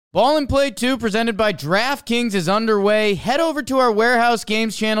Ball and Play 2 presented by DraftKings is underway. Head over to our Warehouse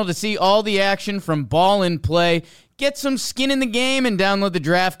Games channel to see all the action from Ball and Play. Get some skin in the game and download the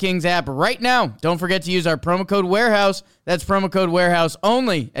DraftKings app right now. Don't forget to use our promo code Warehouse. That's promo code Warehouse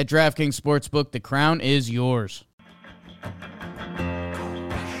only at DraftKings Sportsbook. The crown is yours.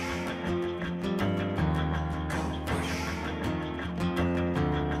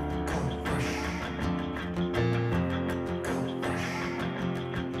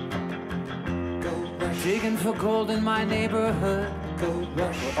 Digging for gold in my neighborhood, gold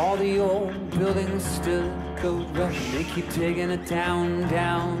rush, where all the old buildings stood, gold rush, and they keep digging it down,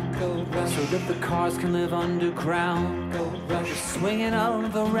 down, gold rush, so that the cars can live underground, gold rush, the swinging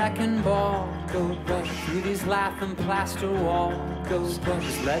of the wrecking ball, gold rush, through these laughing plaster walls, gold rush,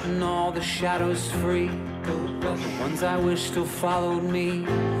 just letting all the shadows free, gold rush, the ones I wish still followed me.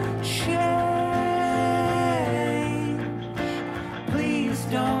 Change, please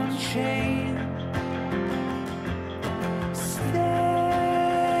don't change.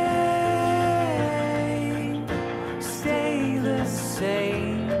 Stay the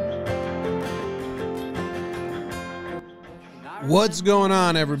same. What's going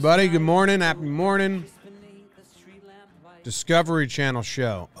on, everybody? Good morning. Happy morning. Discovery Channel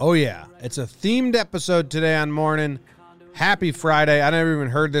show. Oh, yeah. It's a themed episode today on morning. Happy Friday. I never even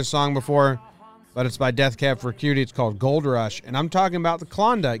heard this song before, but it's by Death Cab for Cutie. It's called Gold Rush, and I'm talking about the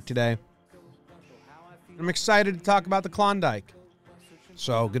Klondike today. I'm excited to talk about the Klondike.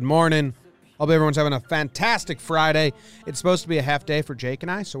 So, good morning. Hope everyone's having a fantastic Friday. It's supposed to be a half day for Jake and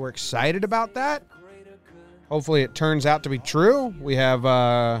I, so we're excited about that. Hopefully it turns out to be true. We have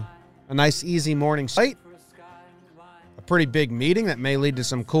a nice, easy morning slate. A pretty big meeting that may lead to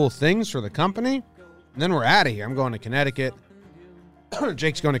some cool things for the company. And then we're out of here. I'm going to Connecticut.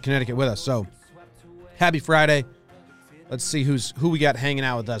 Jake's going to Connecticut with us. So, happy Friday. Let's see who we got hanging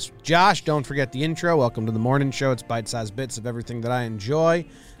out with us. Josh, don't forget the intro. Welcome to the morning show. It's bite-sized bits of everything that I enjoy.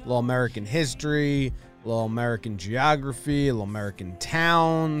 A little American history, a little American geography, a little American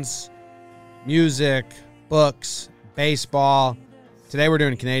towns, music, books, baseball. Today we're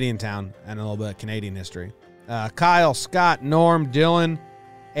doing Canadian town and a little bit of Canadian history. Kyle, Scott, Norm, Dylan,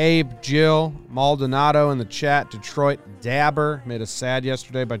 Abe, Jill, Maldonado in the chat. Detroit Dabber made us sad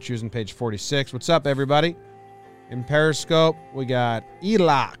yesterday by choosing page 46. What's up, everybody? In Periscope, we got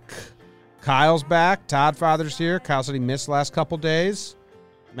Elok. Kyle's back. Todd Father's here. Kyle said he missed the last couple days.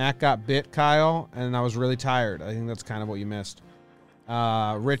 Matt got bit, Kyle, and I was really tired. I think that's kind of what you missed.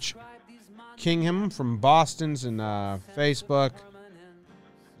 Rich Kingham from Boston's in Facebook,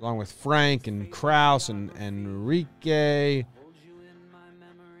 along with Frank and Kraus and Enrique.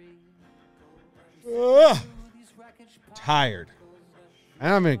 Tired. I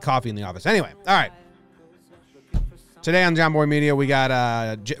don't have any coffee in the office. Anyway, all right. Today on John Boy Media, we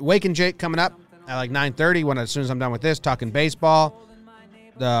got Wake and Jake coming up at like 9:30. As soon as I'm done with this, talking baseball.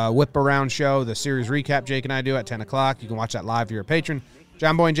 The Whip Around show, the series recap Jake and I do at 10 o'clock. You can watch that live if you're a patron.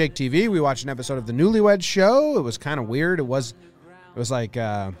 John Boy and Jake TV, we watched an episode of the Newlyweds show. It was kind of weird. It was like,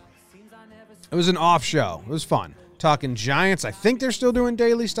 it was an off show. It was fun. Talking Giants. I think they're still doing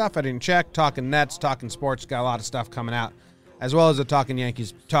daily stuff. I didn't check. Talking Nets, talking sports. Got a lot of stuff coming out. As well as the Talking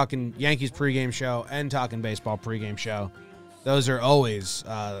Yankees pregame show and Talking Baseball pregame show. Those are always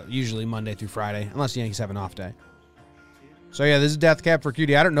usually Monday through Friday, unless the Yankees have an off day. So yeah, this is Death Cab for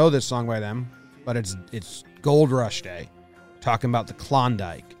Cutie. I don't know this song by them, but it's Gold Rush Day, talking about the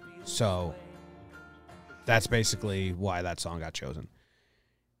Klondike. So that's basically why that song got chosen.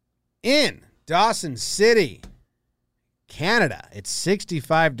 In Dawson City, Canada, it's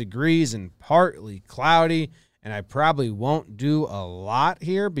 65 degrees and partly cloudy. And I probably won't do a lot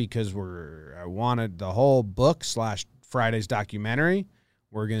here because I wanted the whole book / Friday's documentary.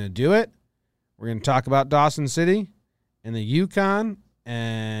 We're going to do it. We're going to talk about Dawson City and the Yukon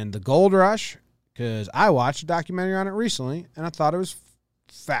and the Gold Rush because I watched a documentary on it recently and I thought it was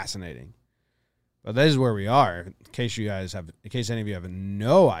fascinating. But this is where we are. In case any of you have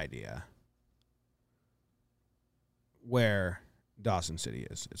no idea where Dawson City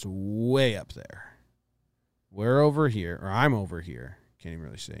is, it's way up there. We're over here, or I'm over here. Can't even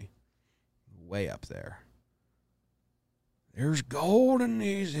really see. Way up there. There's gold in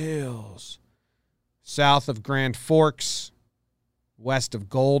these hills. South of Grand Forks, west of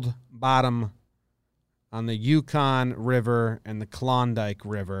Gold Bottom, on the Yukon River and the Klondike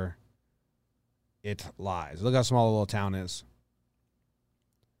River, it lies. Look how small the little town is.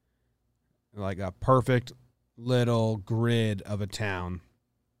 Like a perfect little grid of a town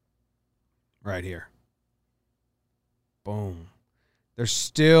right here. Boom. They're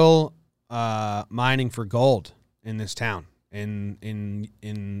still mining for gold in this town, in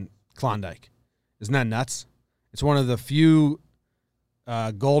Klondike. Isn't that nuts? It's one of the few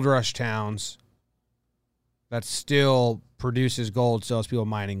gold rush towns that still produces gold, so it's people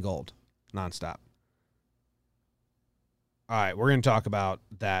mining gold nonstop. All right, we're going to talk about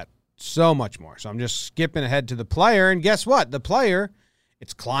that so much more. So I'm just skipping ahead to the player, and guess what? The player,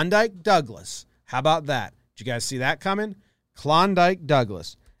 it's Klondike Douglas. How about that? Did you guys see that coming? Klondike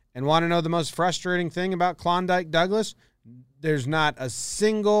Douglas. And want to know the most frustrating thing about Klondike Douglas? There's not a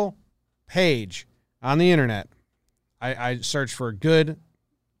single page on the internet. I searched for a good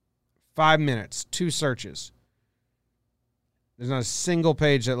 5 minutes, 2 searches. There's not a single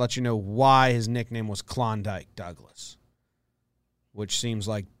page that lets you know why his nickname was Klondike Douglas, which seems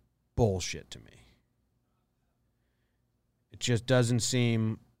like bullshit to me. It just doesn't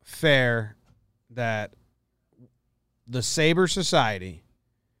seem fair that the Sabre Society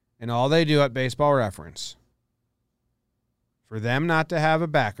and all they do at Baseball Reference, for them not to have a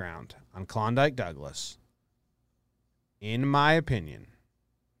background on Klondike Douglas, in my opinion,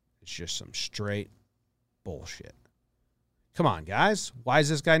 it's just some straight bullshit. Come on, guys. Why is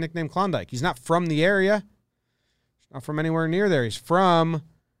this guy nicknamed Klondike? He's not from the area. He's not from anywhere near there. He's from,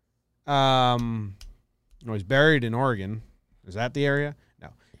 he's buried in Oregon. Is that the area? No.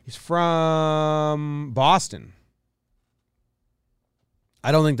 He's from Boston.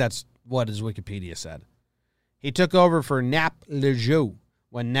 I don't think that's what his Wikipedia said. He took over for Nap Lejeune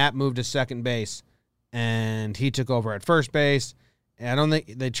when Nap moved to second base, and he took over at first base. And I don't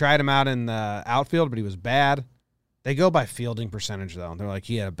think they tried him out in the outfield, but he was bad. They go by fielding percentage, though. They're like,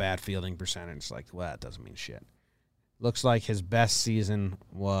 he had a bad fielding percentage. It's like, well, that doesn't mean shit. Looks like his best season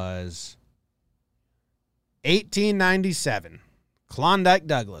was 1897. Klondike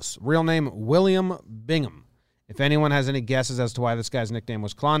Douglas. Real name, William Bingham. If anyone has any guesses as to why this guy's nickname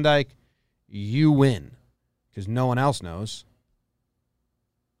was Klondike, you win. Because no one else knows.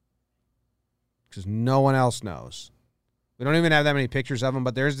 We don't even have that many pictures of him,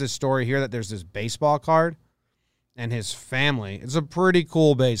 but there's this story here that there's this baseball card, and his family, it's a pretty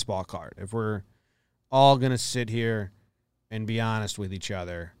cool baseball card. If we're all going to sit here and be honest with each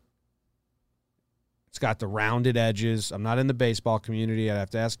other, it's got the rounded edges. I'm not in the baseball community. I'd have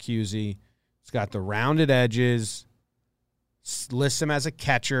to ask QZ. It's got the rounded edges. Lists him as a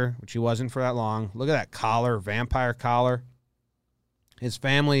catcher, which he wasn't for that long. Look at that collar, vampire collar. His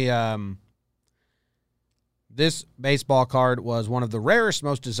family, this baseball card was one of the rarest,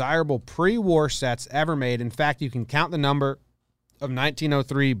 most desirable pre-war sets ever made. In fact, you can count the number of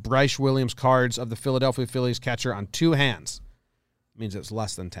 1903 Bryce Williams cards of the Philadelphia Phillies catcher on 2 hands. It means it's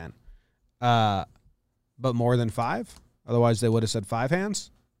less than 10. But more than 5? Otherwise, they would have said 5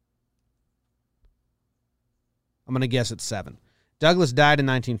 hands. I'm going to guess it's 7. Douglas died in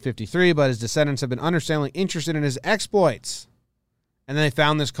 1953, but his descendants have been understandably interested in his exploits. And then they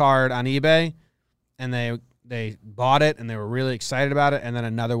found this card on eBay, and they bought it, and they were really excited about it, and then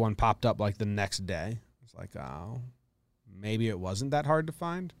another one popped up like the next day. It's like, oh, maybe it wasn't that hard to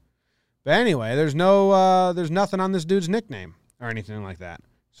find. But anyway, there's nothing on this dude's nickname or anything like that.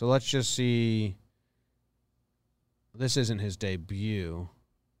 So let's just see. This isn't his debut.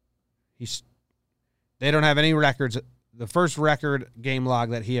 They don't have any records. The first record game log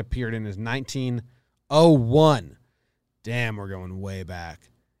that he appeared in is 1901. Damn, we're going way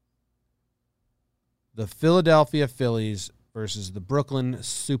back. The Philadelphia Phillies versus the Brooklyn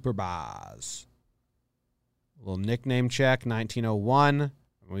Superbas. A little nickname check, 1901.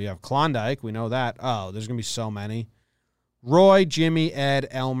 We have Klondike. We know that. Oh, there's going to be so many. Roy, Jimmy, Ed,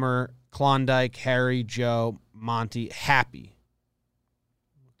 Elmer, Klondike, Harry, Joe, Monty, Happy.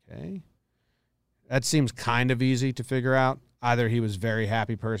 Okay. That seems kind of easy to figure out. Either he was a very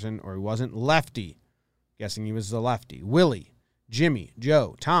happy person or he wasn't. Lefty. Guessing he was the lefty. Willie, Jimmy,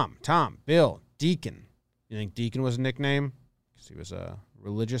 Joe, Tom, Bill, Deacon. You think Deacon was a nickname because he was a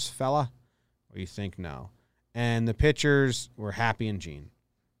religious fella? Or you think no? And the pitchers were Happy and Gene.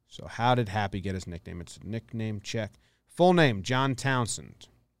 So how did Happy get his nickname? It's a nickname check. Full name, John Townsend.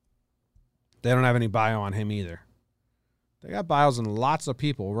 They don't have any bio on him either. They got bios on lots of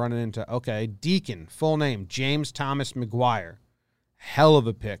people running into, okay, Deacon, full name, James Thomas McGuire. Hell of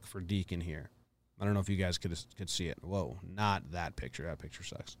a pick for Deacon here. I don't know if you guys could see it. Whoa, not that picture. That picture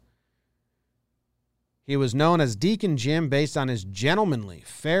sucks. He was known as Deacon Jim based on his gentlemanly,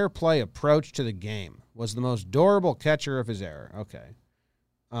 fair play approach to the game. Was the most durable catcher of his era. Okay.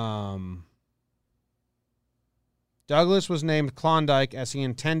 Douglas was named Klondike as he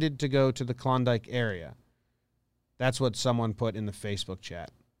intended to go to the Klondike area. That's what someone put in the Facebook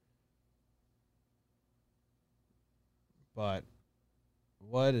chat. But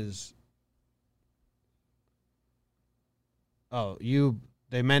what is... Oh, you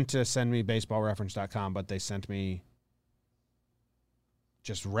They meant to send me baseballreference.com, but they sent me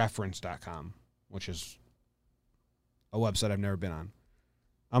just reference.com, which is a website I've never been on.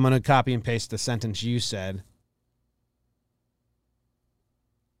 I'm going to copy and paste the sentence you said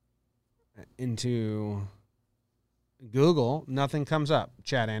into Google. Nothing comes up.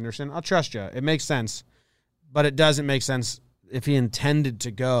 Chad Anderson, I'll trust you. It makes sense, but it doesn't make sense if he intended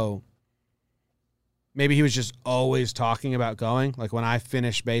to go. Maybe he was just always talking about going. Like, when I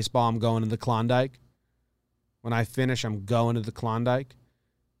finish baseball, I'm going to the Klondike. When I finish, I'm going to the Klondike.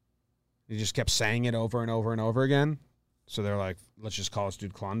 He just kept saying it over and over and over again. So they're like, let's just call this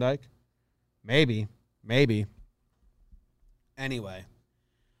dude Klondike. Maybe. Anyway.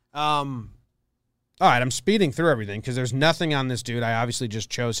 All right, I'm speeding through everything because there's nothing on this dude. I obviously just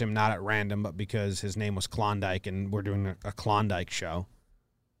chose him not at random, but because his name was Klondike and we're doing a Klondike show.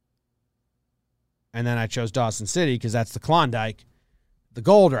 And then I chose Dawson City because that's the Klondike, the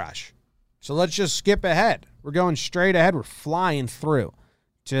Gold Rush. So let's just skip ahead. We're going straight ahead. We're flying through.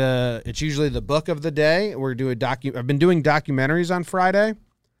 It's usually the book of the day. I've been doing documentaries on Friday.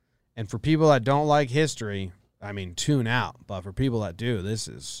 And for people that don't like history, I mean, tune out. But for people that do, this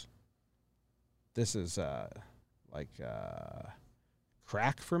is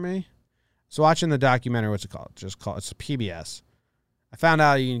crack for me. So watching the documentary, what's it called? It's a PBS. I found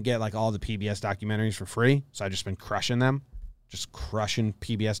out you can get like all the PBS documentaries for free, so I've just been crushing them. Just crushing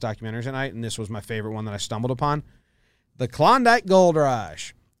PBS documentaries at night, and this was my favorite one that I stumbled upon. The Klondike Gold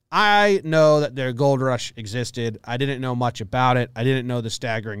Rush. I know that their Gold Rush existed. I didn't know much about it. I didn't know the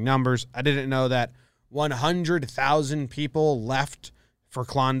staggering numbers. I didn't know that 100,000 people left for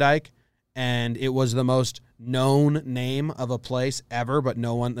Klondike, and it was the most known name of a place ever, but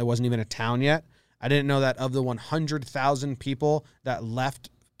there wasn't even a town yet. I didn't know that of the 100,000 people that left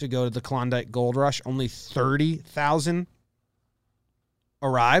to go to the Klondike Gold Rush, only 30,000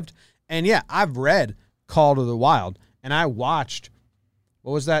 arrived. And yeah, I've read Call to the Wild, and I watched,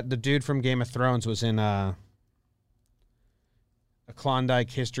 what was that? The dude from Game of Thrones was in a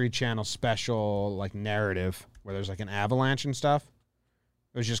Klondike History Channel special, like, narrative where there's like an avalanche and stuff.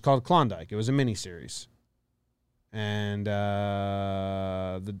 It was just called Klondike. It was a miniseries. And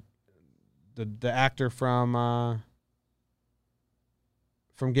the actor from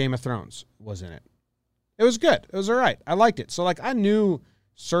Game of Thrones was in it. It was good. It was all right. I liked it. So, like, I knew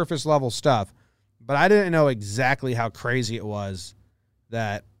surface level stuff, but I didn't know exactly how crazy it was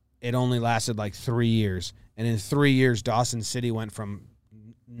that it only lasted like 3 years. And in 3 years, Dawson City went from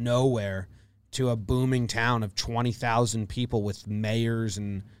nowhere to a booming town of 20,000 people with mayors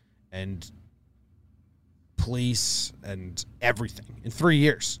and police and everything in 3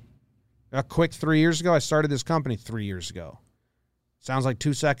 years. A quick 3 years ago. I started this company 3 years ago. Sounds like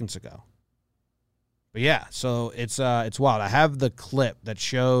 2 seconds ago. But yeah, so it's wild. I have the clip that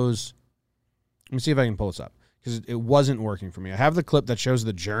shows. Let me see if I can pull this up because it wasn't working for me. I have the clip that shows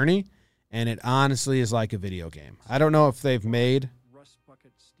the journey, and it honestly is like a video game. I don't know if they've made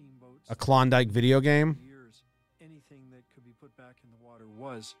a Klondike video game. Anything that could be put back in the water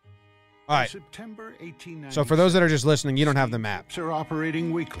was. All right. September 1896. So for those that are just listening, you don't have the map. Ships are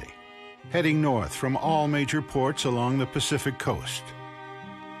operating weekly, heading north from all major ports along the Pacific coast.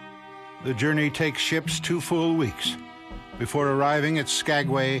 The journey takes ships 2 full weeks before arriving at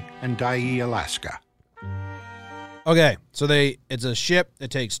Skagway and Dyea, Alaska. Okay, so it's a ship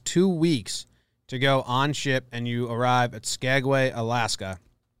that takes 2 weeks to go on ship, and you arrive at Skagway, Alaska.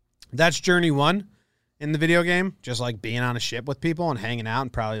 That's journey 1 in the video game, just like being on a ship with people and hanging out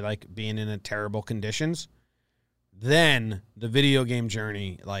and probably like being in terrible conditions. Then the video game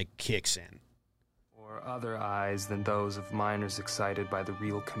journey like kicks in. Or other eyes than those of miners excited by the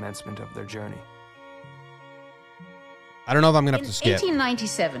real commencement of their journey. I don't know if I'm going to have to skip. In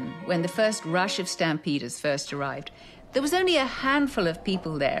 1897, when the first rush of stampeders first arrived, there was only a handful of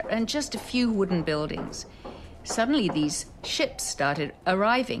people there and just a few wooden buildings. Suddenly, these ships started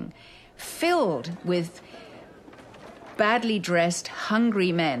arriving, filled with badly dressed,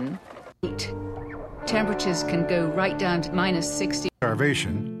 hungry men. Temperatures can go right down to minus 60.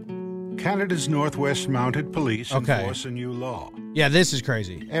 Starvation. Canada's Northwest Mounted Police enforce a new law. Yeah, this is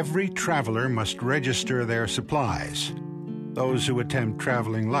crazy. Every traveler must register their supplies. Those who attempt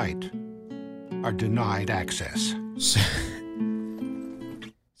traveling light are denied access.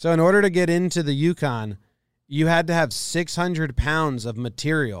 So in order to get into the Yukon, you had to have 600 pounds of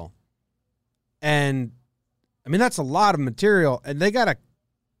material. And, I mean, that's a lot of material. And they got to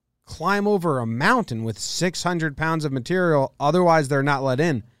climb over a mountain with 600 pounds of material. Otherwise, they're not let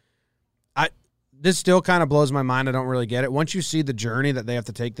in. This still kind of blows my mind. I don't really get it. Once you see the journey that they have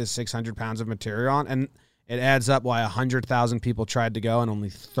to take this 600 pounds of material on, and It adds up why 100,000 people tried to go and only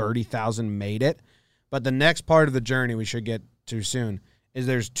 30,000 made it. But the next part of the journey we should get to soon is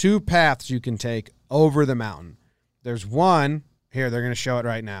there's 2 paths you can take over the mountain. There's one, here, they're going to show it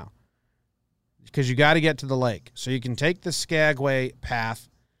right now, because you got to get to the lake. So you can take the Skagway path.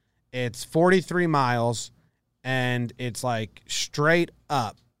 It's 43 miles, and it's like straight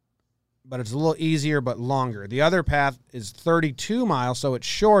up, but it's a little easier but longer. The other path is 32 miles, so it's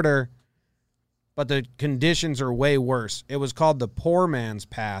shorter, but the conditions are way worse. It was called the poor man's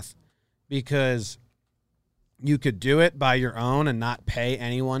path because you could do it by your own and not pay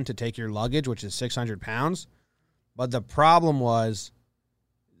anyone to take your luggage, which is 600 pounds. But the problem was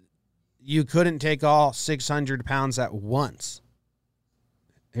you couldn't take all 600 pounds at once.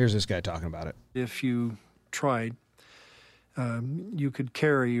 Here's this guy talking about it. If you tried, you could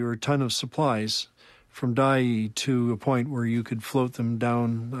carry your ton of supplies from Dyea to a point where you could float them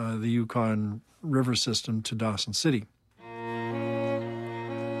down the Yukon River system to Dawson City.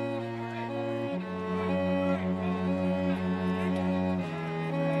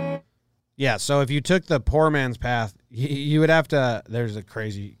 Yeah, so if you took the poor man's path, you would have to, there's a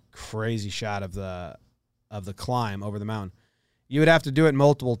crazy shot of the climb over the mountain. You would have to do it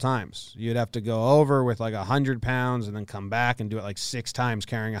multiple times. You'd have to go over with like 100 pounds and then come back and do it like 6 times,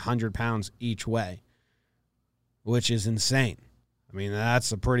 carrying 100 pounds each way, which is insane. I mean,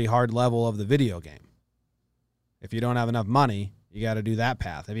 that's a pretty hard level of the video game. If you don't have enough money, you got to do that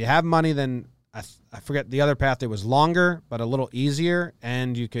path. If you have money, then I forget the other path. It was longer, but a little easier,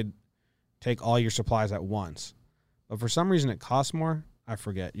 and you could take all your supplies at once. But for some reason, it costs more. I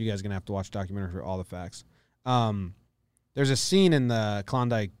forget. You guys are going to have to watch the documentary for all the facts. There's a scene in the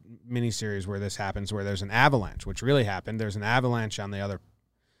Klondike miniseries where this happens, where there's an avalanche, which really happened. There's an avalanche on the other.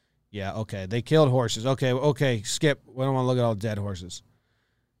 Yeah, okay. They killed horses. Okay, skip. We don't want to look at all the dead horses.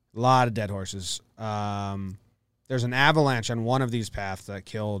 A lot of dead horses. There's an avalanche on one of these paths that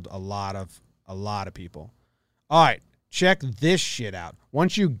killed a lot of people. All right, check this shit out.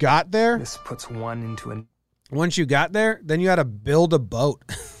 Once you got there, This puts one into an... once you got there, then you had to build a boat,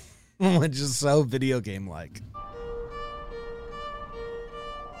 which is so video game-like.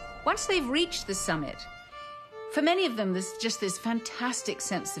 Once they've reached the summit, for many of them, there's just this fantastic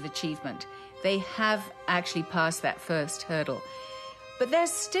sense of achievement. They have actually passed that first hurdle. But they're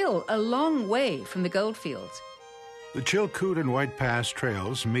still a long way from the goldfields. The Chilkoot and White Pass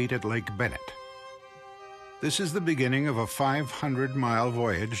trails meet at Lake Bennett. This is the beginning of a 500-mile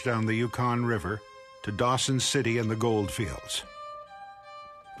voyage down the Yukon River to Dawson City and the goldfields.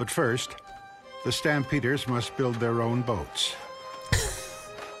 But first, the Stampeders must build their own boats.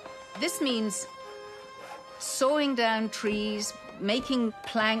 This means sawing down trees, making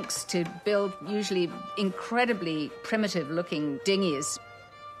planks to build usually incredibly primitive-looking dinghies.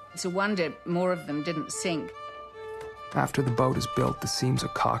 It's a wonder more of them didn't sink. After the boat is built, the seams are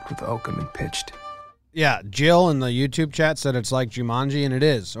caulked with oakum and pitched. Yeah, Jill in the YouTube chat said it's like Jumanji, and it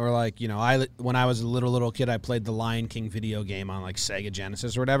is. Or like, when I was a little kid, I played the Lion King video game on like Sega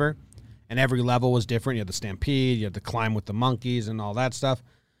Genesis or whatever, and every level was different. You had the stampede, you had to climb with the monkeys and all that stuff.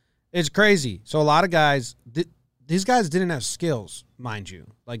 It's crazy. So a lot of guys, these guys didn't have skills, mind you.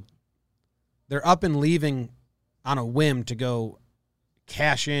 Like, they're up and leaving on a whim to go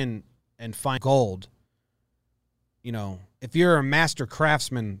cash in and find gold. If you're a master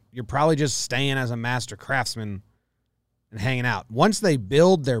craftsman, you're probably just staying as a master craftsman and hanging out. Once they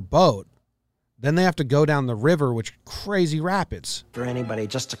build their boat, then they have to go down the river, which crazy rapids. For anybody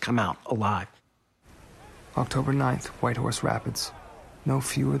just to come out alive. October 9th, Whitehorse Rapids. No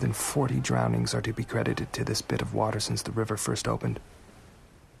fewer than 40 drownings are to be credited to this bit of water since the river first opened.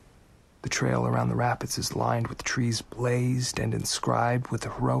 The trail around the rapids is lined with trees blazed and inscribed with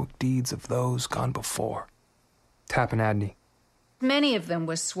the heroic deeds of those gone before. Tapenadney. Many of them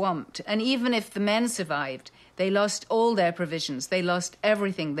were swamped, and even if the men survived, they lost all their provisions. They lost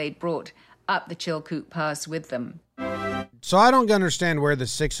everything they'd brought up the Chilkoot Pass with them. So I don't understand where the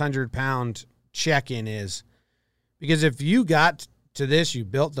 600-pound check-in is. Because if you got to this, you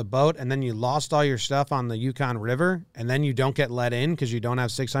built the boat, and then you lost all your stuff on the Yukon River, and then you don't get let in because you don't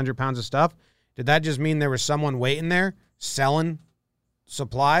have 600 pounds of stuff, did that just mean there was someone waiting there selling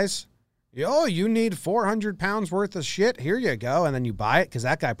supplies? Oh, you need 400 pounds worth of shit? Here you go. And then you buy it because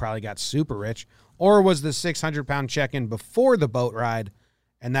that guy probably got super rich. Or was the 600-pound check-in before the boat ride,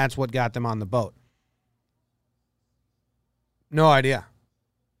 and that's what got them on the boat? No idea.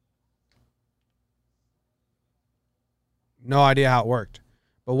 No idea how it worked.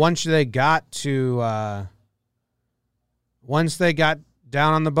 But once they got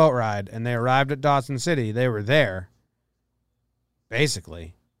down on the boat ride and they arrived at Dawson City, they were there,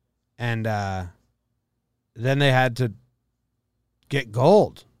 basically. And Then they had to get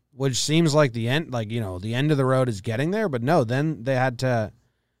gold, which seems like the end, like, the end of the road is getting there. But no, then they had to,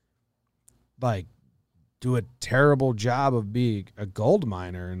 like, do a terrible job of being a gold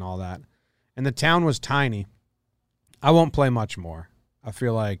miner and all that. And the town was tiny. I won't play much more. I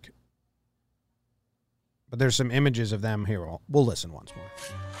feel like, but there's some images of them here. We'll listen once more.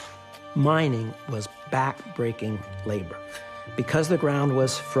 Mining was back-breaking labor. Because the ground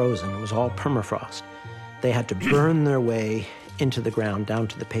was frozen, it was all permafrost, they had to burn their way into the ground down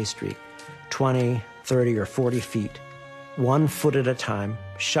to the pay streak, 20, 30, or 40 feet, 1 foot at a time,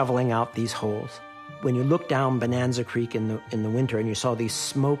 shoveling out these holes. When you looked down Bonanza Creek in the winter and you saw these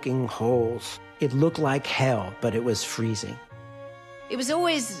smoking holes, it looked like hell, but it was freezing. It was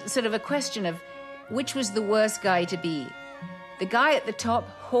always sort of a question of which was the worst guy to be. The guy at the top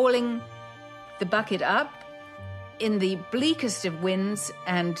hauling the bucket up in the bleakest of winds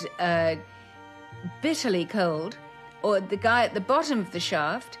and bitterly cold, or the guy at the bottom of the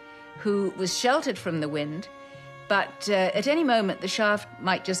shaft who was sheltered from the wind, but at any moment the shaft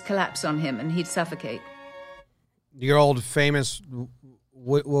might just collapse on him and he'd suffocate. Your old famous,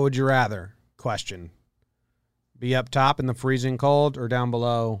 what would you rather question? Be up top in the freezing cold or down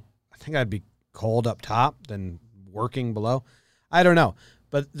below? I think I'd be cold up top than working below. I don't know.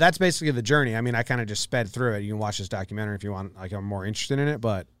 But that's basically the journey. I mean, I kind of just sped through it. You can watch this documentary if you want, like, I'm more interested in it,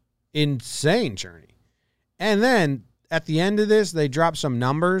 but insane journey. And then at the end of this, they drop some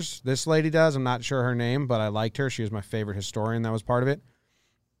numbers. This lady does. I'm not sure her name, but I liked her. She was my favorite historian that was part of it.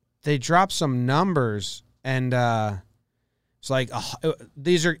 They drop some numbers, and it's like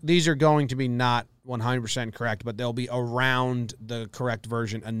these are going to be not 100% correct, but they'll be around the correct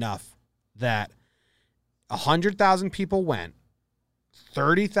version enough that 100,000 people went.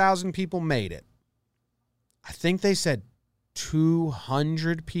 30,000 people made it. I think they said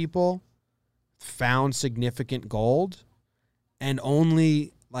 200 people found significant gold, and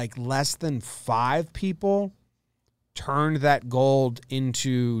only like less than 5 people turned that gold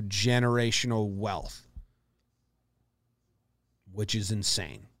into generational wealth, which is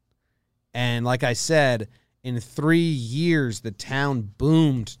insane. And like I said, in 3 years, the town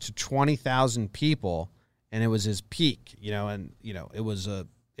boomed to 20,000 people. And it was his peak,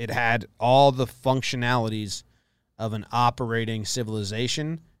 it had all the functionalities of an operating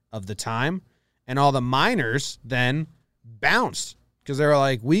civilization of the time. And all the miners then bounced because they were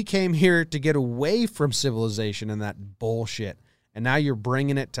like, we came here to get away from civilization and that bullshit. And now you're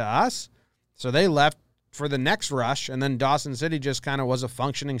bringing it to us. So they left for the next rush. And then Dawson City just kind of was a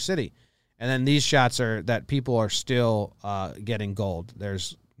functioning city. And then these shots are that people are still getting gold.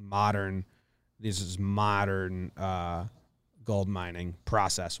 There's modern gold mining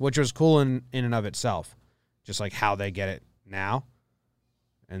process, which was cool in and of itself, just like how they get it now.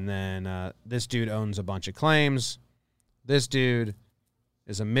 And then this dude owns a bunch of claims. This dude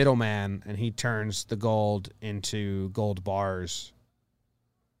is a middleman, and he turns the gold into gold bars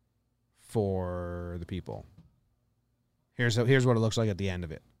for the people. Here's what it looks like at the end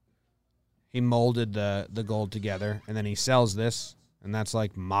of it. He molded the gold together, and then he sells this, and that's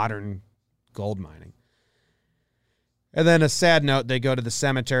like modern gold mining. And then a sad note, they go to the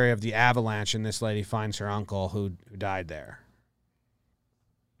cemetery of the avalanche, and this lady finds her uncle who died there.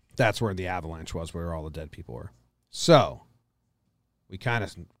 That's where the avalanche was, where all the dead people were. So we kind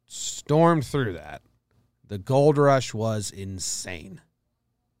of stormed through that. The gold rush was insane.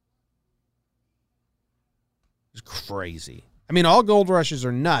 It was crazy. I mean, all gold rushes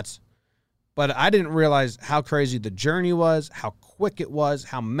are nuts, but I didn't realize how crazy the journey was, how quick it was,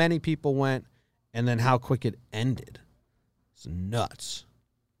 how many people went, and then how quick it ended. It's nuts.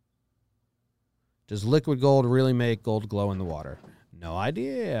 Does liquid gold really make gold glow in the water? No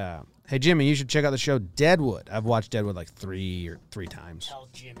idea. Hey, Jimmy, you should check out the show Deadwood. I've watched Deadwood like three times. Tell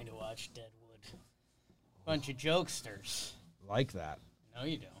Jimmy to watch Deadwood. Bunch of jokesters. Like that. No,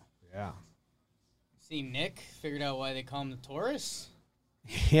 you don't. Yeah. See, Nick figured out why they call him the Taurus?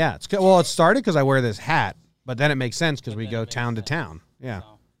 Yeah. It started because I wear this hat, but then it makes sense because we go town to town. Yeah.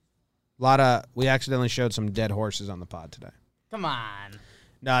 So. We accidentally showed some dead horses on the pod today. Come on.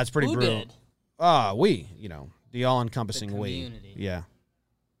 No, it's pretty brutal. Did? The all-encompassing we. Yeah.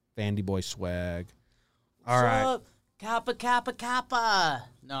 Vandy Boy swag. All right. Up? Kappa, Kappa, Kappa.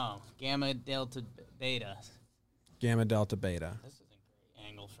 No, Gamma, Delta, Beta. Gamma, Delta, Beta. This is a great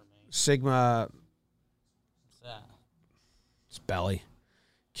angle for me. Sigma. What's that? It's belly.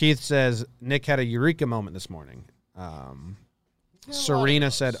 Keith says, Nick had a eureka moment this morning.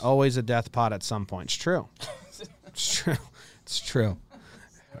 Serena said, always a death pot at some point. It's true. It's true. It's true.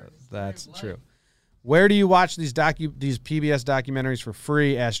 That's true. Where do you watch these PBS documentaries for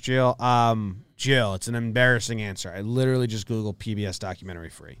free? Asked Jill. Jill, it's an embarrassing answer. I literally just Google PBS documentary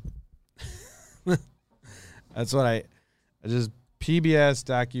free. That's what I just PBS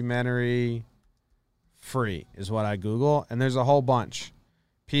documentary free is what I Google, and there's a whole bunch.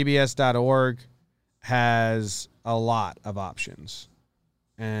 PBS.org has a lot of options,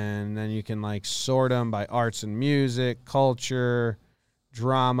 and then you can like sort them by arts and music, culture,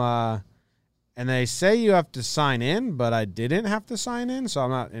 drama, and they say you have to sign in, but I didn't have to sign in, so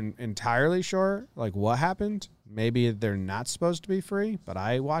I'm not entirely sure like what happened. Maybe they're not supposed to be free, but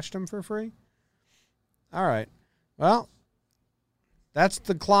I watched them for free. All right. Well, that's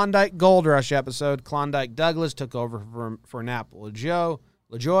the Klondike Gold Rush episode. Klondike Douglas took over for Nap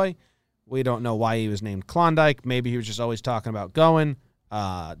LaJoy. We don't know why he was named Klondike. Maybe he was just always talking about going.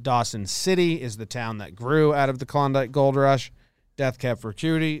 Dawson City is the town that grew out of the Klondike Gold Rush. Death Cab for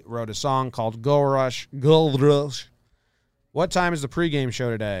Cutie wrote a song called Gold Rush. What time is the pregame show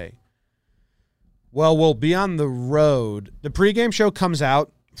today? Well, we'll be on the road. The pregame show comes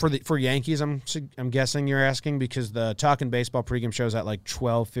out for Yankees, I'm guessing you're asking, because the Talkin' Baseball pregame show is at like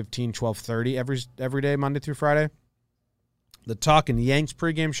 12:15, 12:30 every day, Monday through Friday. The Talkin' Yanks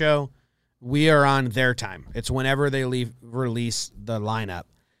pregame show, we are on their time. It's whenever they release the lineup.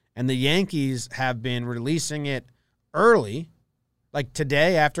 And the Yankees have been releasing it early. Like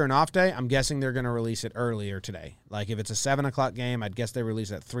today, after an off day, I'm guessing they're going to release it earlier today. Like if it's a 7 o'clock game, I'd guess they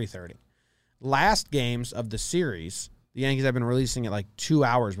release it at 3:30. Last games of the series, the Yankees have been releasing it like 2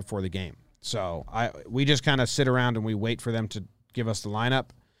 hours before the game. So we just kind of sit around and we wait for them to give us the lineup,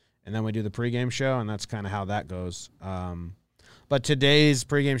 and then we do the pregame show, and that's kind of how that goes. But today's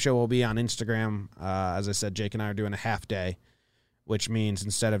pregame show will be on Instagram. As I said, Jake and I are doing a half day, which means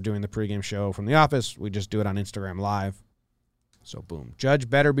instead of doing the pregame show from the office, we just do it on Instagram Live. So, boom. Judge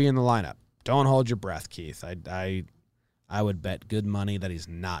better be in the lineup. Don't hold your breath, Keith. I would bet good money that he's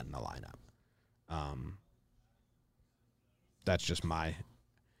not in the lineup. That's just my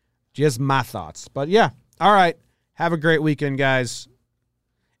thoughts. But, yeah. All right. Have a great weekend, guys.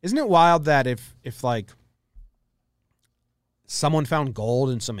 Isn't it wild that if like, someone found gold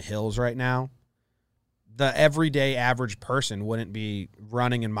in some hills right now, the everyday average person wouldn't be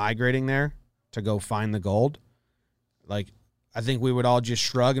running and migrating there to go find the gold? Like, I think we would all just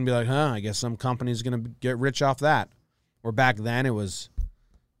shrug and be like, I guess some company's going to get rich off that. Or back then it was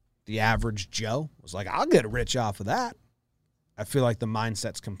the average Joe was like, I'll get rich off of that. I feel like the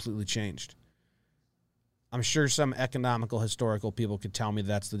mindset's completely changed. I'm sure some economical, historical people could tell me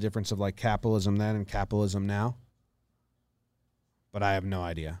that's the difference of like capitalism then and capitalism now. But I have no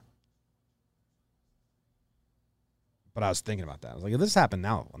idea. But I was thinking about that. I was like, if this happened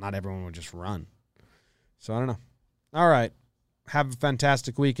now, not everyone would just run. So I don't know. All right. Have a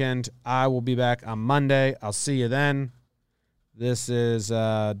fantastic weekend. I will be back on Monday. I'll see you then. This is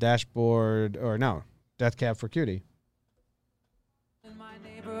Death Cab for Cutie.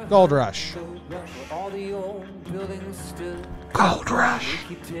 Gold Rush. All the old buildings stood. Gold Rush.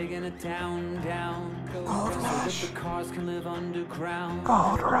 We keep digging it down. Gold Rush. So that the cars can live underground.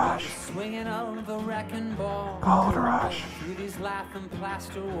 Gold Rush. Swinging of the wrecking ball. Gold Rush. Through these laughing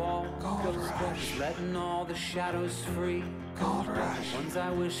plaster walls. Gold Rush. Letting all the shadows free. Gold Rush. Ones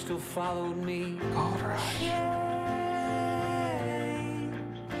I wish still followed me. Gold Rush.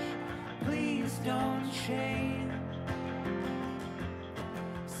 Please don't change.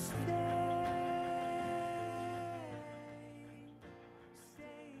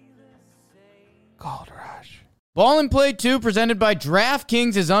 Gold Rush. Ball and Play 2 presented by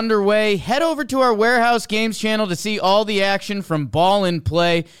DraftKings is underway. Head over to our Warehouse Games channel to see all the action from Ball and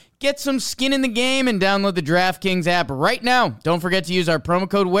Play. Get some skin in the game and download the DraftKings app right now. Don't forget to use our promo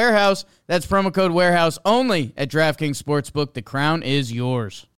code Warehouse. That's promo code Warehouse only at DraftKings Sportsbook. The crown is yours.